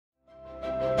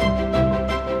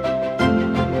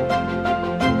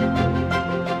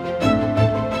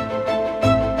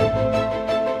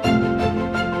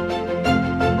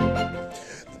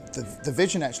The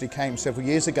vision actually came several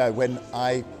years ago when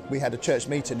we had a church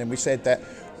meeting and we said that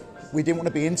we didn't want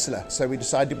to be insular, so we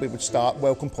decided we would start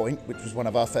Welcome Point, which was one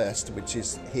of our first, which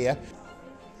is here.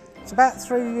 It's about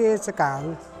 3 years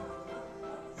ago,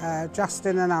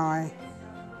 Justin and I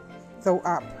thought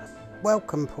up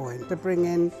Welcome Point to bring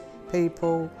in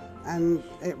people, and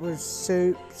it was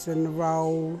soups and a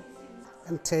roll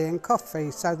and tea and coffee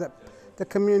so that the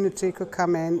community could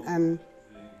come in and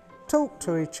talk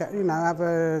to each other, you know, have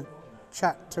a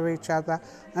chat to each other,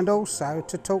 and also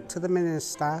to talk to the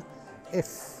minister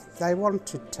if they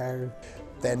wanted to.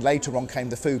 Then later on came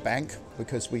the food bank,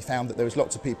 because we found that there was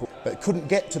lots of people that couldn't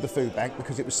get to the food bank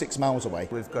because it was 6 miles away.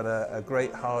 We've got a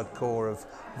great hardcore of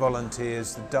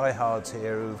volunteers, the diehards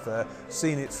here who've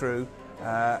seen it through,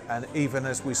 and even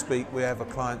as we speak we have a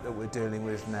client that we're dealing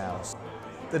with now.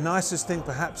 The nicest thing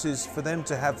perhaps is for them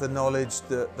to have the knowledge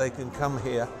that they can come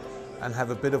here and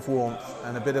have a bit of warmth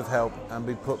and a bit of help and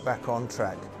be put back on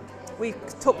track. We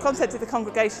contacted the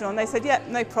Congregational and they said, yeah,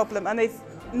 no problem, and they've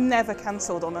never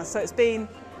cancelled on us. So it's been,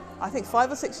 I think,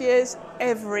 5 or 6 years,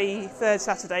 every third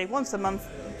Saturday, once a month.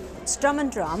 Strum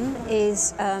and Drum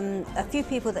is a few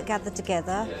people that gather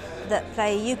together that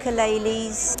play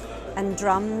ukuleles and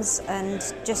drums,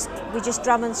 and we just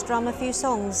drum and strum a few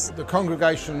songs. The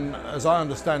congregation, as I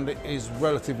understand it, is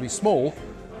relatively small,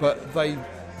 but they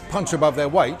punch above their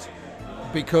weight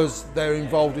because they're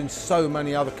involved in so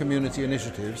many other community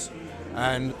initiatives,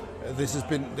 and this has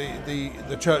been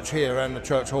the church here and the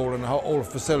church hall and all the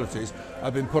facilities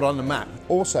have been put on the map.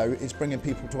 Also, it's bringing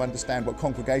people to understand what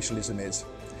Congregationalism is,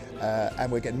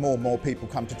 and we're getting more and more people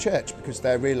come to church because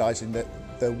they're realising that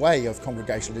the way of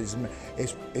Congregationalism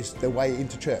is the way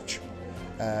into church.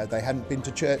 They hadn't been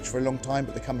to church for a long time,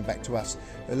 but they're coming back to us.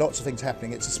 There are lots of things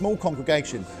happening. It's a small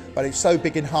congregation, but it's so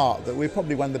big in heart that we're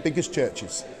probably one of the biggest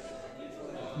churches.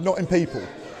 Not in people,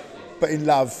 but in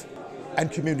love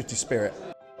and community spirit.